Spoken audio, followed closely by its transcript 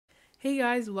Hey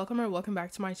guys, welcome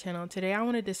back to my channel. Today I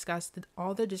want to discuss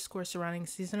all the discourse surrounding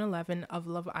season 11 of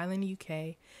Love Island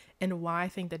UK and why I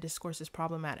think the discourse is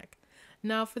problematic.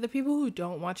 Now, for the people who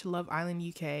don't watch Love Island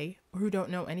UK or who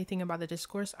don't know anything about the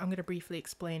discourse, I'm going to briefly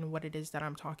explain what it is that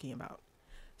I'm talking about.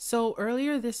 So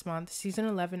earlier this month, season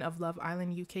 11 of Love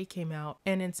Island UK came out,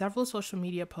 and in several social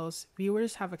media posts,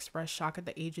 viewers have expressed shock at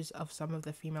the ages of some of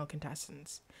the female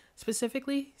contestants.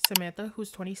 Specifically, Samantha, who's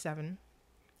 27,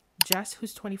 Jess,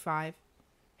 who's 25,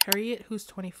 Harriet, who's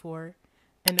 24,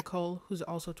 and Nicole, who's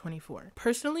also 24.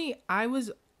 Personally, I was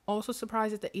also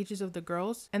surprised at the ages of the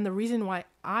girls, and the reason why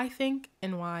I think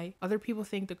and why other people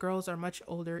think the girls are much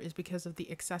older is because of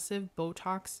the excessive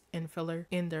Botox and filler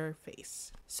in their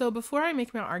face. So before I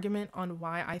make my argument on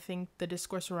why I think the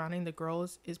discourse surrounding the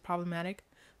girls is problematic,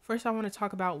 first I want to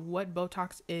talk about what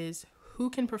Botox is, who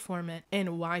can perform it,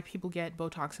 and why people get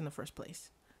Botox in the first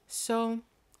place. So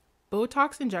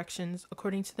Botox injections,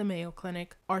 according to the Mayo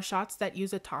Clinic, are shots that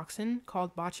use a toxin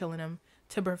called botulinum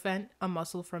to prevent a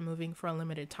muscle from moving for a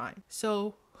limited time.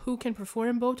 So, who can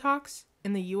perform Botox?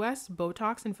 In the US,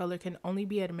 Botox and filler can only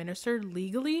be administered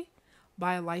legally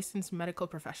by a licensed medical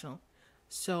professional.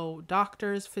 So,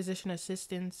 doctors, physician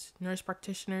assistants, nurse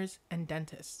practitioners, and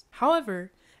dentists.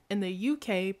 However, in the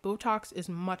UK, Botox is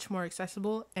much more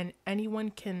accessible and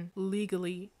anyone can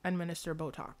legally administer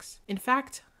Botox. In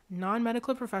fact,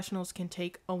 non-medical professionals can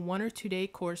take a 1 or 2 day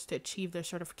course to achieve their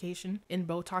certification in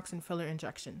Botox and filler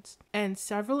injections. And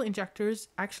several injectors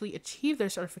actually achieve their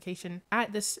certification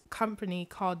at this company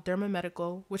called Derma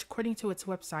Medical, which according to its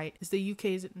website is the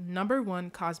UK's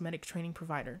 #1 cosmetic training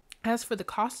provider. As for the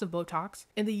cost of Botox,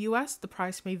 in the US the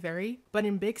price may vary, but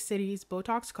in big cities,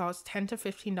 Botox costs $10 to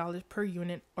 $15 per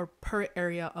unit or per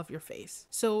area of your face.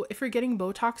 So if you're getting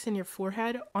Botox in your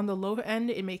forehead, on the low end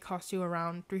it may cost you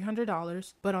around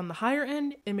 $300, but on the higher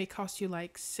end it may cost you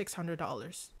like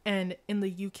 $600. And in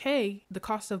the UK, the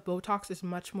cost of Botox is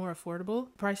much more affordable.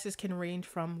 Prices can range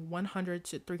from 100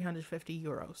 to 350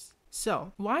 euros.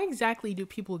 So, why exactly do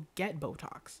people get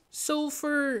Botox? So,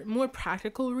 for more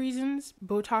practical reasons,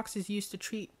 Botox is used to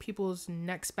treat people's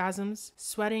neck spasms,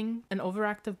 sweating, an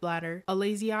overactive bladder, a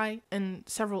lazy eye, and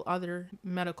several other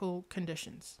medical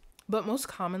conditions. But most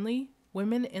commonly,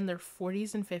 women in their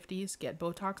 40s and 50s get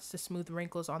Botox to smooth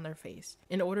wrinkles on their face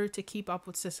in order to keep up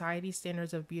with society's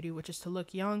standards of beauty, which is to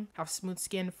look young, have smooth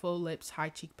skin, full lips, high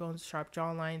cheekbones, sharp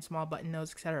jawline, small button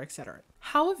nose, etc., etc.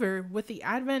 However, with the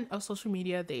advent of social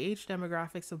media, the age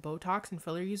demographics of Botox and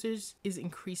filler users is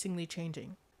increasingly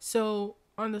changing. So,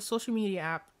 on the social media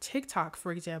app TikTok,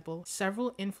 for example,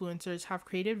 several influencers have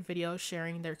created videos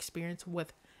sharing their experience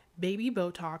with baby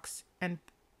Botox and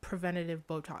preventative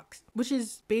Botox, which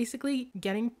is basically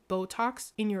getting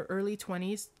Botox in your early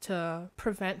 20s to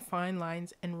prevent fine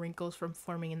lines and wrinkles from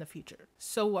forming in the future.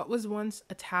 So what was once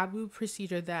a taboo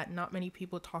procedure that not many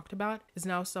people talked about is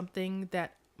now something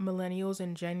that millennials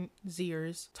and Gen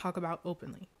Zers talk about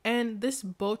openly. And this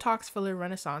Botox filler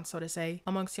renaissance, so to say,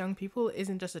 amongst young people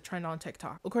isn't just a trend on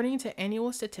TikTok. According to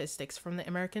annual statistics from the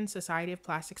American Society of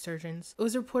Plastic Surgeons, it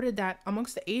was reported that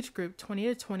amongst the age group 20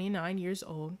 to 29 years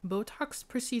old, Botox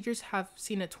procedures have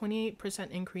seen a 28%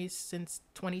 increase since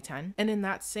 2010, and in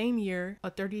that same year,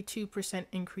 a 32%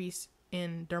 increase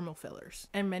in dermal fillers.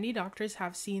 And many doctors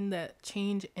have seen the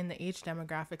change in the age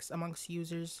demographics amongst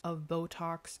users of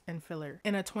Botox and filler.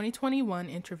 In a 2021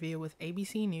 interview with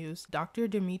ABC News, Dr.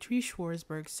 Dimitri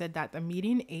Schwarzberg said that the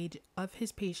median age of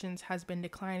his patients has been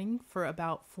declining for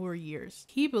about 4 years.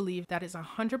 He believed that is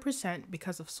 100%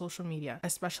 because of social media,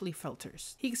 especially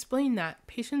filters. He explained that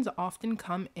patients often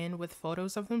come in with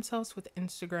photos of themselves with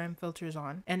Instagram filters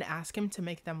on and ask him to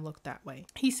make them look that way.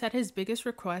 He said his biggest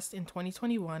request in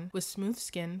 2021 was smooth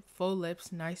skin, full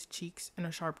lips, nice cheeks, and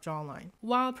a sharp jawline.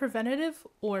 While preventative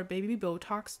or baby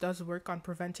Botox does work on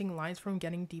preventing lines from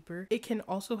getting deeper, it can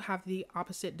also have the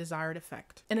opposite desired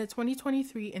effect. In a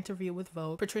 2023 interview with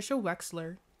Vogue, Patricia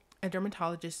Wexler, a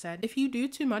dermatologist, said, "If you do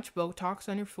too much Botox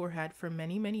on your forehead for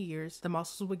many, many years, the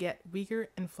muscles will get weaker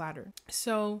and flatter."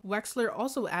 So Wexler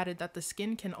also added that the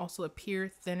skin can also appear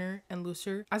thinner and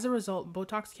looser. As a result,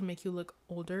 Botox can make you look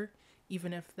older,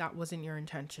 even if that wasn't your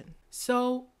intention.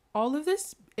 So all of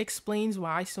this explains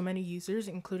why so many users,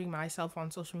 including myself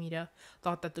on social media,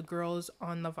 thought that the girls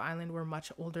on Love Island were much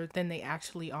older than they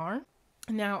actually are.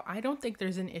 Now, I don't think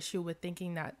there's an issue with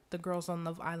thinking that the girls on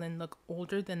Love Island look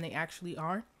older than they actually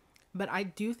are, but I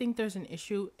do think there's an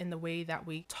issue in the way that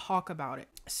we talk about it.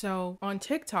 So on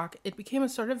TikTok, it became a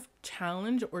sort of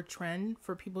challenge or trend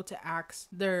for people to ask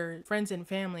their friends and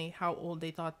family how old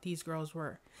they thought these girls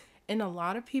were. And a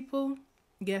lot of people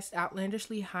guessed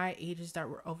outlandishly high ages that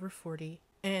were over 40.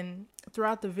 And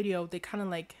throughout the video, they kind of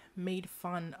like made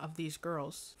fun of these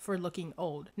girls for looking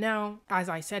old. Now, as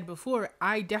I said before,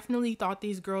 I definitely thought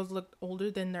these girls looked older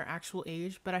than their actual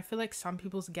age, but I feel like some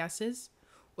people's guesses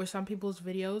or some people's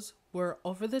videos were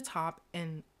over the top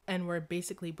and were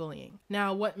basically bullying.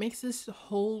 Now, what makes this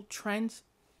whole trend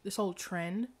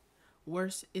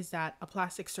worse is that a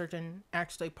plastic surgeon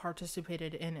actually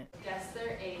participated in it. Guess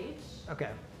their age. Okay.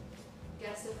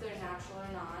 Guess if they're natural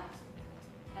or not.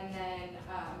 And then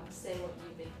say what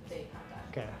you think they have done.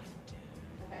 Okay.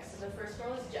 Okay, so the first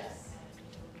girl is Jess.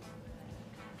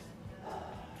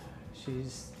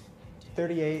 She's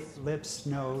 38, lips,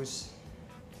 nose.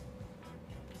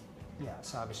 Yeah,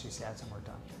 so obviously she's had some work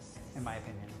done, in my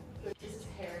opinion. This is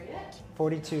Harriet.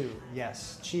 42,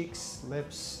 yes. Cheeks,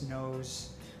 lips, nose,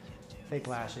 fake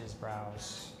lashes,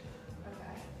 brows,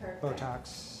 Okay, perfect.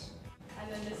 Botox.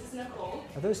 And then this is Nicole.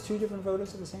 Are those two different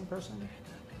photos of the same person?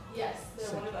 Yes,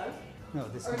 they're one of those. No,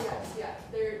 this is Or Nicole. yes, yeah,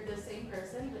 they're the same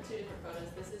person, but two different photos.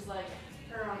 This is like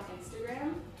her on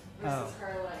Instagram versus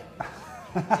her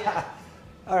like, yeah.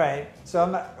 All right, so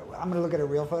I'm gonna look at a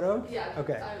real photo. Yeah.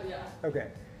 Okay. Yeah. Okay.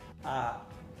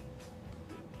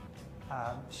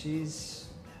 She's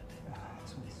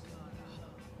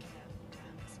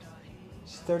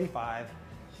 35,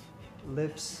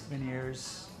 lips,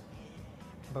 veneers,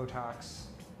 Botox,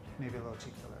 maybe a little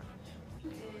cheek filler.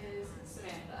 Is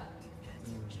Samantha.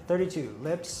 32,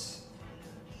 lips,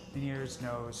 veneers,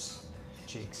 nose,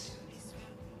 cheeks.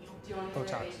 Do you want to hear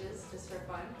their Botox. ages just for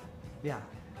fun? Yeah.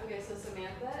 Okay, so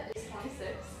Samantha is 26.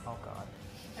 Oh God.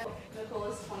 Nicole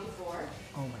is 24.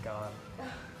 Oh my God.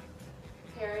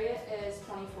 Harriet is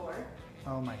 24.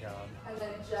 Oh my God. And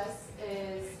then Jess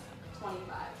is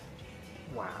 25.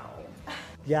 Wow.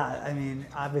 Yeah, I mean,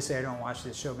 obviously I don't watch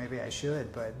this show, maybe I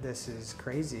should, but this is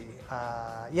crazy.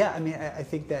 Yeah, I mean, I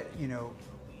think that, you know,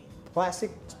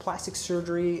 plastic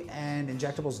surgery and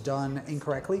injectables done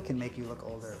incorrectly can make you look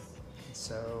older.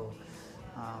 So,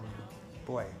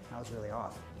 boy, I was really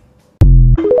off.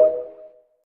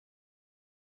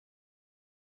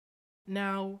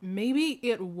 Now, maybe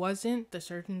it wasn't the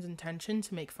surgeon's intention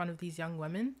to make fun of these young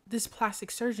women. This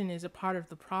plastic surgeon is a part of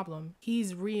the problem.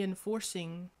 He's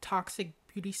reinforcing toxic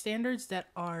beauty standards that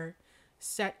are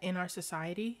set in our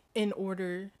society in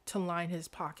order to line his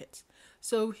pockets.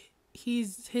 So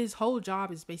his whole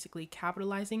job is basically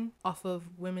capitalizing off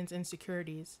of women's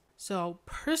insecurities. So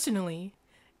personally,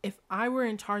 if I were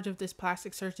in charge of this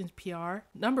plastic surgeon's PR,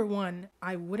 number one,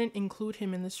 I wouldn't include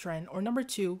him in this trend. Or number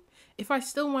two, if I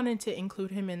still wanted to include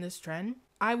him in this trend,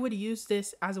 I would use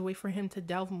this as a way for him to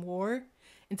delve more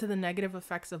into the negative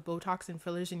effects of Botox and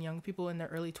fillers in young people in their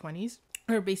early 20s,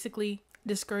 or basically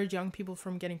discourage young people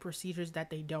from getting procedures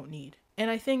that they don't need. And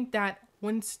I think that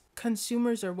when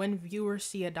consumers or when viewers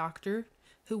see a doctor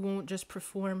who won't just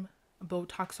perform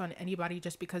Botox on anybody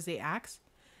just because they ask,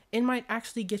 it might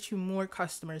actually get you more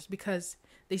customers because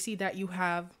they see that you're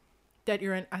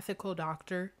an ethical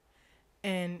doctor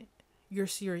and you're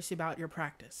serious about your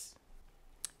practice.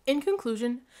 In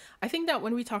conclusion, I think that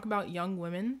when we talk about young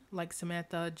women like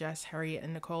Samantha, Jess, Harriet,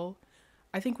 and Nicole,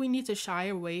 I think we need to shy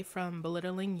away from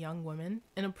belittling young women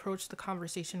and approach the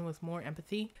conversation with more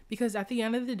empathy, because at the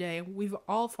end of the day, we've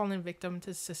all fallen victim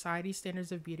to society's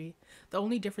standards of beauty. The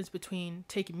only difference between,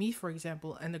 take me for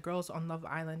example, and the girls on Love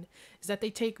Island is that they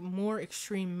take more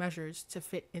extreme measures to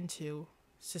fit into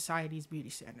society's beauty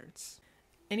standards.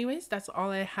 Anyways, that's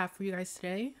all I have for you guys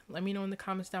today. Let me know in the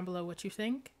comments down below what you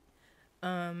think.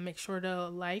 Make sure to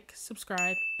like,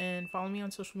 subscribe, and follow me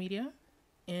on social media.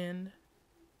 And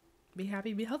be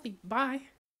happy, be healthy. Bye.